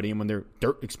play everybody. And when they're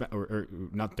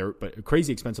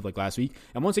crazy expensive like last week.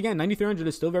 And once again, $9,300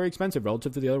 is still very expensive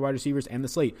relative to the other wide receivers and the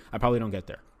slate. I probably don't get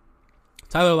there.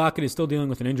 Tyler Lockett is still dealing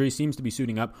with an injury, seems to be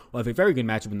suiting up. Will have a very good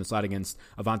matchup in the slot against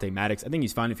Avonte Maddox. I think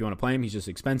he's fine if you want to play him. He's just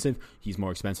expensive. He's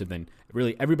more expensive than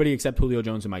really everybody except Julio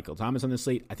Jones and Michael Thomas on this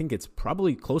slate. I think it's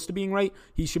probably close to being right.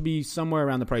 He should be somewhere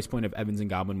around the price point of Evans and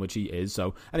Godwin, which he is.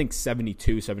 So I think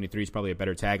 72, 73 is probably a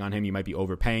better tag on him. You might be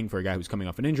overpaying for a guy who's coming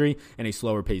off an injury and a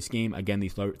slower pace game. Again, the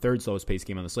third slowest pace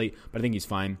game on the slate, but I think he's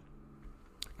fine.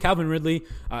 Calvin Ridley,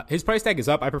 his price tag is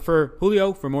up. I prefer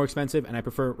Julio for more expensive, and I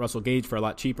prefer Russell Gage for a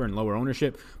lot cheaper and lower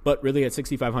ownership. But really at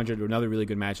 6,500, another really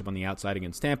good matchup on the outside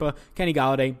against Tampa. Kenny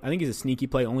Golladay, I think he's a sneaky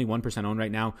play, only 1% owned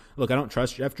right now. Look, I don't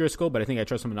trust Jeff Driscoll, but I think I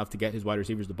trust him enough to get his wide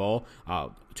receivers the ball.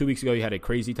 2 weeks ago, you had a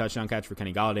crazy touchdown catch for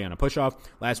Kenny Golladay on a push-off.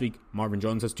 Last week, Marvin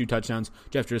Jones has 2 touchdowns.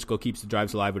 Jeff Driscoll keeps the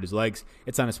drives alive with his legs.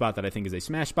 It's on a spot that I think is a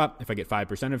smash spot. If I get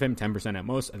 5% of him, 10% at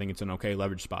most, I think it's an okay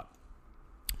leverage spot.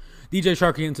 DJ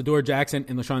Shark against Adore Jackson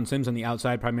and LaShawn Sims on the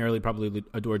outside, primarily probably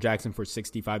Adore Jackson for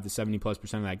 65 to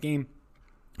 70+% of that game.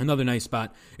 Another nice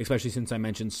spot, especially since I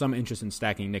mentioned some interest in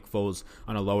stacking Nick Foles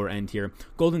on a lower end here.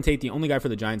 Golden Tate, the only guy for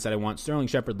the Giants that I want. Sterling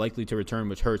Shepard likely to return,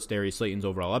 which hurts Darius Slayton's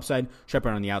overall upside.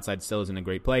 Shepard on the outside still isn't a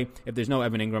great play. If there's no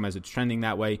Evan Ingram as it's trending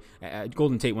that way,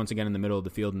 Golden Tate once again in the middle of the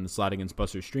field in the slot against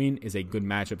Buster Skrine is a good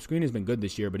matchup. Skrine has been good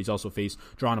this year, but he's also faced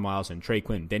Geronimo Allison, Trey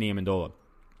Quinn, Danny Amendola.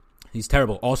 He's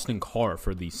terrible. Austin Carr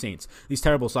for the Saints. These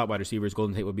terrible slot wide receivers.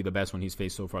 Golden Tate would be the best one he's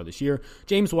faced so far this year.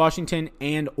 James Washington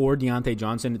and or Deontay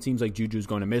Johnson. It seems like Juju's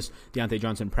going to miss. Deontay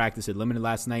Johnson practiced it limited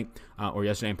last night or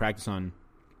yesterday in practice on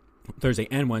Thursday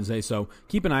and Wednesday, so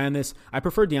keep an eye on this. I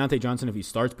prefer Deontay Johnson if he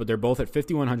starts, but they're both at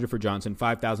 5,100 for Johnson,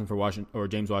 5,000 for Washington or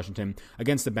James Washington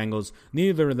against the Bengals.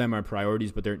 Neither of them are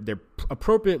priorities, but they're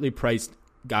appropriately priced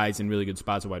guys in really good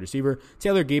spots at wide receiver.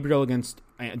 Taylor Gabriel against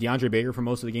DeAndre Baker for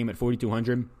most of the game at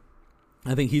 4,200.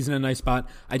 I think he's in a nice spot.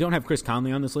 I don't have Chris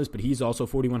Conley on this list, but he's also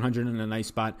 4,100 in a nice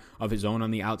spot of his own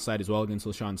on the outside as well against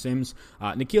LaShawn Sims.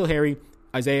 N'Keal Harry,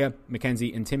 Isaiah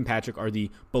McKenzie, and Tim Patrick are the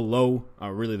below,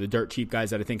 really the dirt cheap guys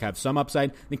that I think have some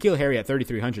upside. N'Keal Harry at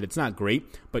 3,300, it's not great,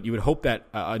 but you would hope that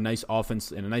a nice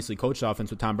offense and a nicely coached offense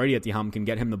with Tom Brady at the helm can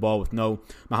get him the ball with no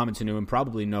Mohamed Sanu and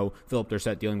probably no Philip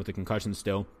Dorsett dealing with the concussion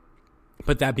still.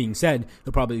 But that being said,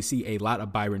 you'll probably see a lot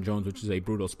of Byron Jones, which is a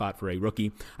brutal spot for a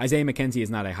rookie. Isaiah McKenzie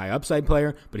is not a high upside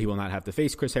player, but he will not have to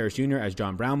face Chris Harris Jr. as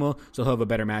John Brown will, so he'll have a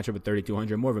better matchup at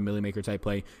 3,200, more of a Millie Maker type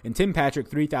play. And Tim Patrick,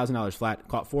 $3,000 flat,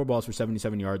 caught 4 balls for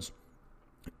 77 yards.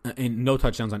 And no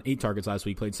touchdowns on 8 targets last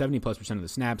week, played 70+% of the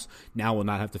snaps. Now will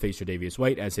not have to face Tre'Davious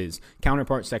White as his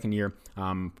counterpart, second year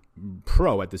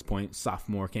pro at this point,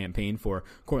 sophomore campaign for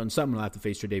Cortland Sutton will have to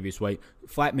face Tre'Davious White.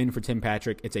 Flat min for Tim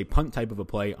Patrick. It's a punt type of a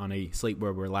play on a slate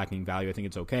where we're lacking value. I think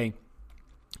it's okay.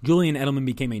 Julian Edelman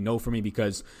became a no for me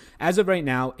because as of right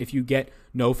now, if you get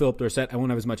no Philip Dorsett, I won't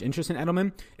have as much interest in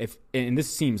Edelman. And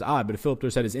this seems odd, but if Philip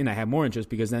Dorsett is in, I have more interest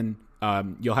because then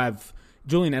you'll have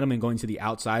Julian Edelman going to the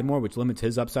outside more, which limits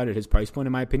his upside at his price point,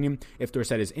 in my opinion. If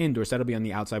Dorsett is in, Dorsett will be on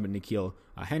the outside with N'Keal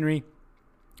Henry.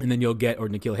 And then you'll get, or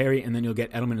N'Keal Harry, and then you'll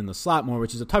get Edelman in the slot more,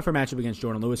 which is a tougher matchup against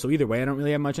Jordan Lewis. So either way, I don't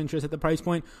really have much interest at the price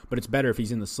point, but it's better if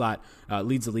he's in the slot.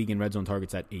 Leads the league in red zone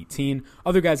targets at 18.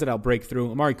 Other guys that I'll break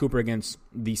through, Amari Cooper against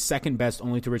the second best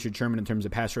only to Richard Sherman in terms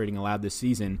of pass rating allowed this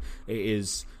season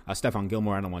is Stephon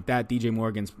Gilmore. I don't want that. DJ Moore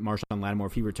against Marshawn Lattimore.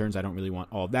 If he returns, I don't really want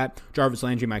all of that. Jarvis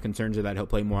Landry, my concerns are that he'll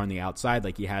play more on the outside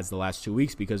like he has the last 2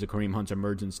 weeks because of Kareem Hunt's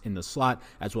emergence in the slot,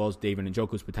 as well as David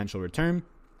Njoku's potential return.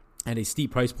 At a steep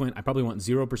price point, I probably want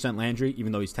 0% Landry,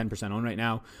 even though he's 10% owned right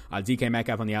now. DK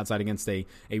Metcalf on the outside against a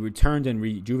returned and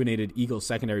rejuvenated Eagles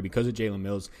secondary because of Jalen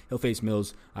Mills. He'll face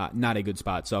Mills, not a good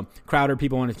spot. So Crowder,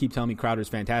 people want to keep telling me Crowder's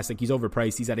fantastic. He's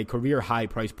overpriced. He's at a career high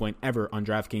price point ever on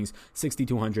DraftKings,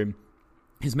 6,200.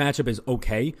 His matchup is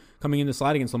okay coming in the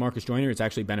slot against LaMarcus Joyner. It's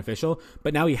actually beneficial,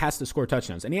 but now he has to score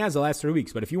touchdowns, and he has the last 3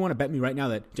 weeks. But if you want to bet me right now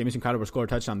that Jamison Crowder will score a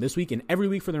touchdown this week and every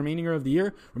week for the remainder of the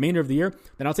year,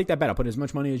 then I'll take that bet. I'll put as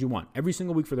much money as you want every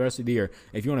single week for the rest of the year.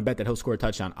 If you want to bet that he'll score a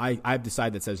touchdown, I've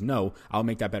decided that says no. I'll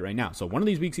make that bet right now. So one of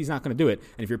these weeks he's not going to do it,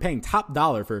 and if you're paying top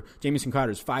dollar for Jamison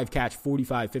Crowder's 5-catch,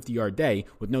 45, 50-yard day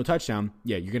with no touchdown,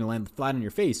 yeah, you're going to land flat on your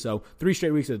face. So 3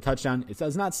 straight weeks of a touchdown. It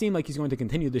does not seem like he's going to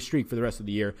continue this streak for the rest of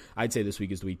the year. I'd say this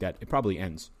week is the week that it probably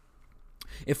ends.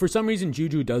 If for some reason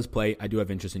Juju does play, I do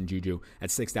have interest in Juju at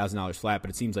 $6,000 flat, but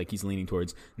it seems like he's leaning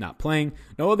towards not playing.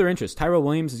 No other interest. Tyrell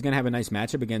Williams is going to have a nice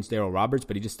matchup against Darrell Roberts,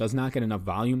 but he just does not get enough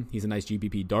volume. He's a nice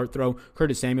GPP dart throw.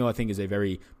 Curtis Samuel, I think, is a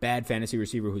very bad fantasy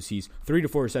receiver who sees 3 to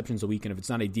 4 receptions a week, and if it's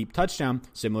not a deep touchdown,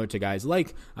 similar to guys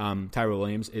like Tyrell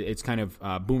Williams, it's kind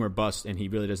of boom or bust, and he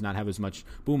really does not have as much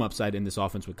boom upside in this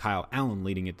offense with Kyle Allen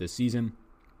leading it this season.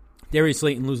 Darius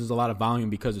Slayton loses a lot of volume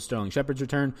because of Sterling Shepard's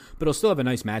return, but he'll still have a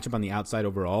nice matchup on the outside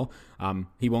overall.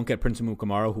 He won't get Prince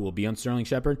Amukamara, who will be on Sterling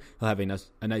Shepard. He'll have a nice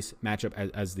matchup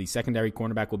as the secondary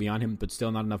cornerback will be on him, but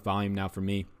still not enough volume now for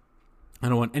me. I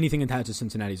don't want anything attached to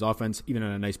Cincinnati's offense, even at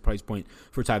a nice price point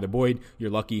for Tyler Boyd. You're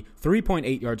lucky.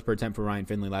 3.8 yards per attempt for Ryan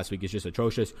Finley last week is just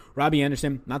atrocious. Robbie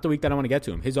Anderson, not the week that I want to get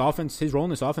to him. His role in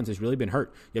this offense has really been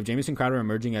hurt. You have Jamison Crowder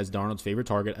emerging as Darnold's favorite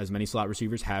target, as many slot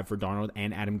receivers have for Darnold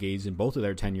and Adam Gase in both of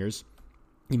their tenures,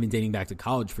 even dating back to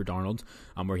college for Darnold,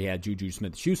 where he had Juju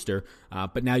Smith-Schuster.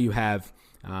 But now you have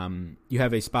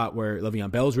a spot where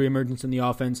Le'Veon Bell's reemergence in the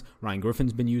offense. Ryan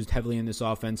Griffin's been used heavily in this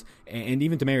offense. And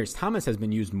even Demaryius Thomas has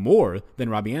been used more than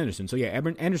Robbie Anderson. So, yeah,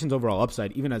 Anderson's overall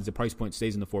upside, even as the price point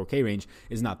stays in the 4K range,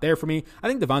 is not there for me. I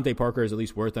think Devontae Parker is at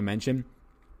least worth a mention.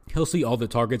 He'll see all the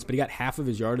targets, but he got half of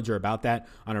his yardage or about that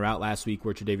on a route last week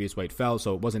where Tre'Davious White fell,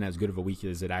 so it wasn't as good of a week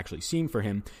as it actually seemed for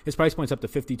him. His price point's up to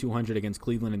 $5,200 against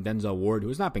Cleveland and Denzel Ward, who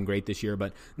has not been great this year,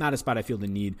 but not a spot I feel the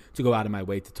need to go out of my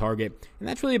way to target. And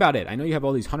that's really about it. I know you have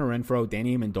all these Hunter Renfrow,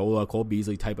 Danny Amendola, Cole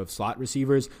Beasley type of slot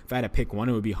receivers. If I had to pick one,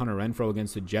 it would be Hunter Renfrow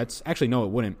against the Jets. Actually, no,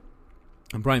 it wouldn't.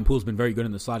 And Brian Poole's been very good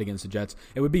in the slot against the Jets.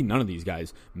 It would be none of these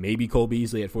guys. Maybe Cole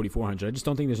Beasley at $4,400. I just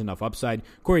don't think there's enough upside.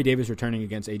 Corey Davis returning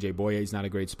against A.J. Boye is not a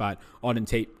great spot. Auden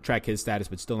Tate, track his status,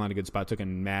 but still not a good spot. Took a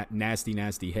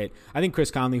nasty hit. I think Chris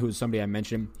Conley, who's somebody I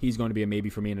mentioned, he's going to be a maybe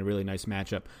for me in a really nice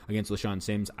matchup against LaShawn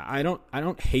Sims. I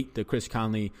don't hate the Chris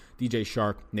Conley, DJ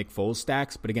Shark, Nick Foles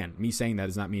stacks, but again, me saying that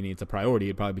is not meaning it's a priority.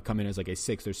 It'd probably come in as like a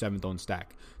 6th or 7th owned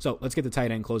stack. So let's get the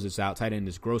tight end, close this out. Tight end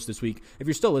is gross this week. If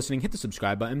you're still listening, hit the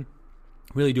subscribe button.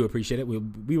 Really do appreciate it.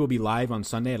 We will be live on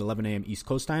Sunday at 11 a.m. East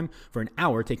Coast time for an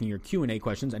hour taking your Q&A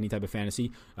questions, any type of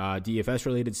fantasy,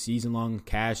 DFS-related, season-long,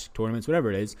 cash, tournaments, whatever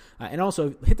it is. And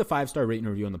also, hit the 5-star rate and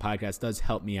review on the podcast. Does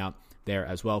help me out there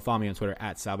as well. Follow me on Twitter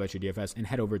at SalVetriDFS and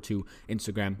head over to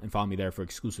Instagram and follow me there for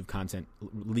exclusive content,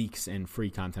 leaks, and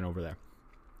free content over there.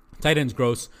 Tight end's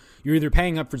gross. You're either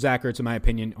paying up for Zach Ertz, in my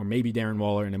opinion, or maybe Darren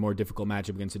Waller in a more difficult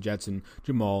matchup against the Jets and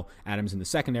Jamal Adams in the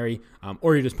secondary,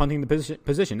 or you're just punting the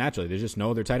position naturally. There's just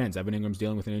no other tight ends. Evan Ingram's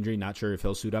dealing with an injury. Not sure if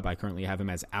he'll suit up. I currently have him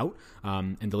as out,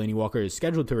 and Delaney Walker is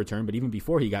scheduled to return, but even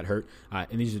before he got hurt,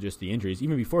 and these are just the injuries,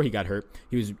 even before he got hurt,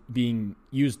 he was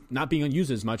not being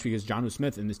used as much because Jonnu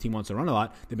Smith and this team wants to run a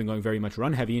lot. They've been going very much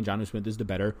run heavy, and Jonnu Smith is the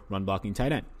better run-blocking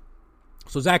tight end.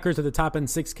 So Zach Ertz at the top end,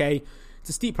 $6K. It's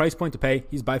a steep price point to pay.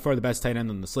 He's by far the best tight end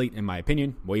on the slate, in my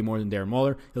opinion. Way more than Darren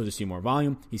Waller. He'll just see more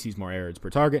volume. He sees more yards per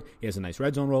target. He has a nice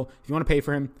red zone role. If you want to pay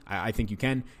for him, I think you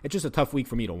can. It's just a tough week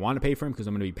for me to want to pay for him because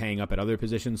I'm going to be paying up at other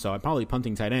positions. So I'm probably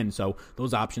punting tight end. So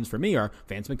those options for me are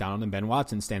Vance McDonald and Ben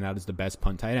Watson stand out as the best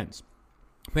punt tight ends.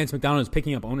 Vance McDonald is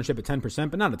picking up ownership at 10%,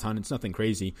 but not a ton. It's nothing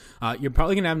crazy. You're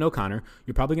probably going to have no Connor.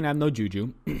 You're probably going to have no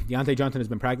Juju. Deontay Johnson has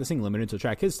been practicing limited to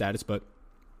track his status, but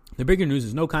the bigger news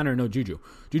is no Connor and no Juju.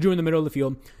 Juju in the middle of the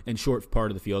field and short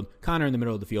part of the field. Connor in the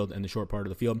middle of the field and the short part of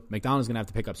the field. McDonald's going to have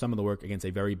to pick up some of the work against a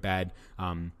very bad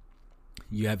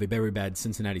you have a very bad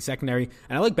Cincinnati secondary.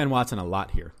 And I like Ben Watson a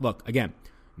lot here. Look, again,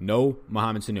 no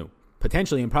Mohamed Sanu.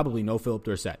 Potentially and probably no Philip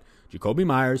Dorsett. Jacoby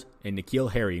Myers and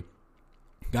N'Keal Harry,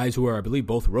 guys who are, I believe,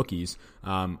 both rookies,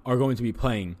 are going to be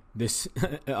playing this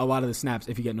a lot of the snaps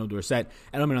if you get no Dorsett.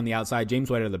 Edelman on the outside, James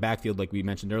White out of the backfield, like we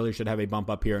mentioned earlier, should have a bump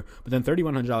up here. But then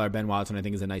 $3,100 Ben Watson, I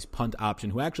think, is a nice punt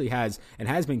option who actually has and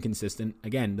has been consistent.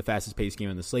 Again, the fastest paced game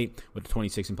on the slate with the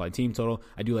 26 implied team total.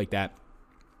 I do like that.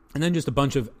 And then just a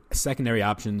bunch of secondary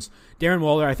options. Darren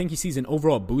Waller, I think he sees an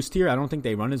overall boost here. I don't think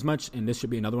they run as much, and this should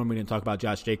be another one we didn't talk about,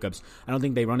 Josh Jacobs. I don't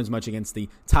think they run as much against the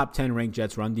top 10 ranked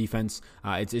Jets run defense.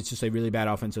 It's just a really bad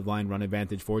offensive line run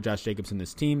advantage for Josh Jacobs in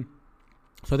this team.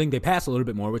 So I think they pass a little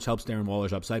bit more, which helps Darren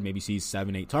Waller's upside. Maybe sees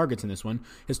 7-8 targets in this one.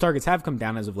 His targets have come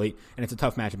down as of late, and it's a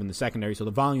tough matchup in the secondary, so the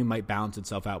volume might balance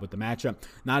itself out with the matchup.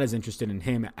 Not as interested in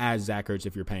him as Zach Ertz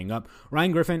if you're paying up.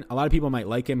 Ryan Griffin, a lot of people might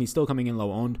like him. He's still coming in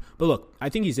low owned. But look, I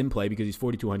think he's in play because he's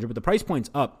 $4,200, but the price point's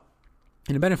up.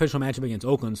 In a beneficial matchup against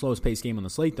Oakland, slowest pace game on the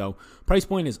slate, though, price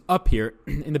point is up here.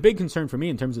 And the big concern for me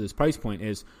in terms of this price point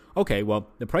is, okay, well,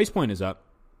 the price point is up,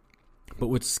 but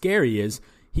what's scary is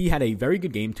he had a very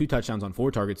good game, 2 touchdowns on 4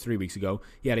 targets 3 weeks ago.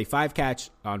 He had a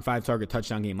 5-catch on 5-target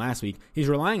touchdown game last week. He's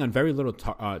relying on very little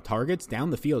targets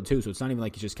down the field, too, so it's not even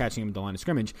like he's just catching him at the line of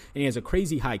scrimmage. And he has a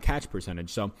crazy high catch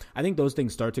percentage. So I think those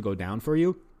things start to go down for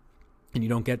you, and you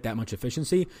don't get that much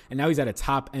efficiency. And now he's at a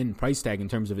top-end price tag in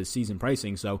terms of his season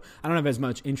pricing. So I don't have as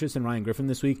much interest in Ryan Griffin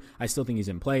this week. I still think he's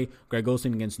in play. Greg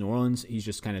Olsen against New Orleans, he's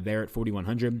just kind of there at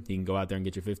 $4,100. He can go out there and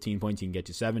get you 15 points. He can get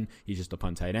you 7. He's just a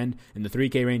punt tight end. In the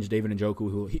 3K range, David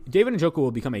Njoku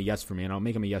will become a yes for me, and I'll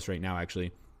make him a yes right now,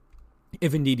 actually.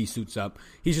 if indeed he suits up.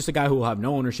 Really just a guy who will have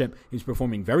no ownership. He's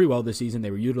performing very well this season.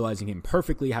 They were utilizing him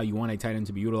perfectly how you want a tight end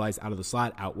to be utilized, out of the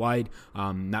slot, out wide,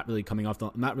 not really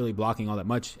blocking all that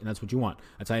much, and that's what you want.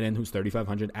 A tight end who's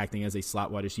 3,500 acting as a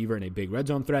slot wide receiver and a big red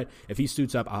zone threat. If he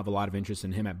suits up, I'll have a lot of interest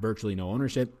in him at virtually no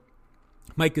ownership.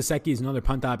 Mike Gesicki is another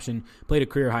punt option. Played a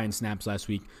career high in snaps last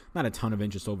week. Not a ton of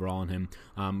interest overall in him.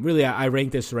 Really, I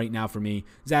rank this right now for me.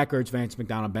 Zach Ertz, Vance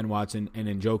McDonald, Ben Watson, and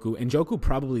Njoku. Njoku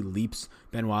probably leaps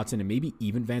Ben Watson and maybe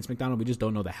even Vance McDonald. We just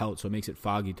don't know the health, so it makes it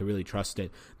foggy to really trust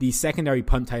it. The secondary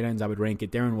punt tight ends, I would rank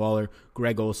it Darren Waller,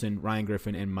 Greg Olsen, Ryan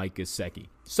Griffin, and Mike Gesicki.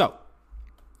 So,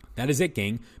 that is it,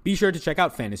 gang. Be sure to check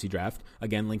out Fantasy Draft.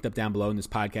 Again, linked up down below in this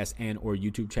podcast and or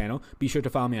YouTube channel. Be sure to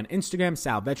follow me on Instagram,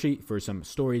 Sal Vetri, for some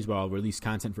stories where I'll release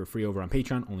content for free over on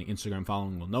Patreon. Only Instagram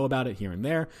following will know about it here and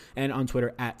there. And on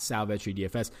Twitter, at Sal Vetri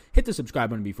DFS. Hit the subscribe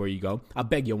button before you go. I'll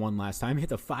beg you one last time. Hit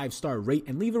the 5-star rate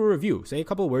and leave a review. Say a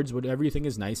couple of words, whatever you think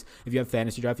is nice. If you have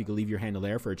Fantasy Draft, you can leave your handle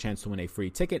there for a chance to win a free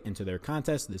ticket into their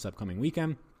contest this upcoming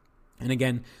weekend. And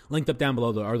again, linked up down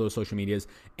below are those social medias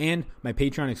and my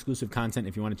Patreon exclusive content.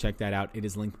 If you want to check that out, it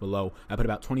is linked below. I put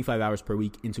about 25 hours per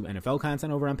week into NFL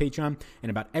content over on Patreon, and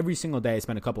about every single day I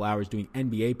spend a couple hours doing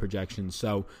NBA projections.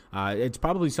 So it's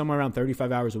probably somewhere around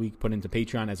 35 hours a week put into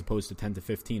Patreon as opposed to 10 to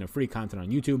 15 of free content on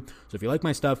YouTube. So if you like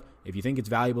my stuff, if you think it's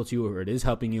valuable to you or it is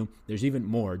helping you, there's even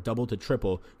more, double to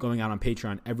triple, going out on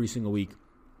Patreon every single week,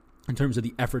 in terms of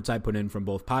the efforts I put in from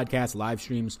both podcasts, live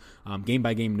streams,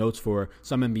 game-by-game notes for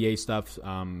some NBA stuff,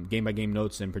 game-by-game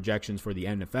notes and projections for the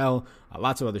NFL,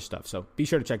 lots of other stuff. So be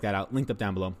sure to check that out. Linked up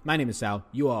down below. My name is Sal.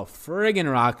 You all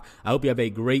friggin' rock. I hope you have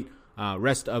a great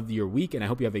rest of your week, and I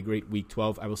hope you have a great Week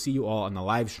 12. I will see you all on the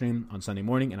live stream on Sunday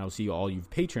morning, and I will see you all, you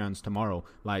Patreons, tomorrow,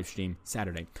 live stream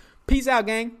Saturday. Peace out,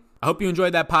 gang. I hope you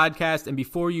enjoyed that podcast, and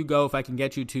before you go, if I can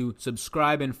get you to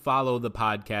subscribe and follow the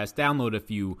podcast, download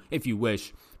if you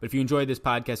wish. But if you enjoyed this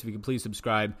podcast, if you could please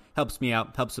subscribe, helps me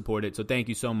out, helps support it. So thank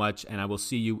you so much, and I will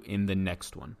see you in the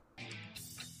next one.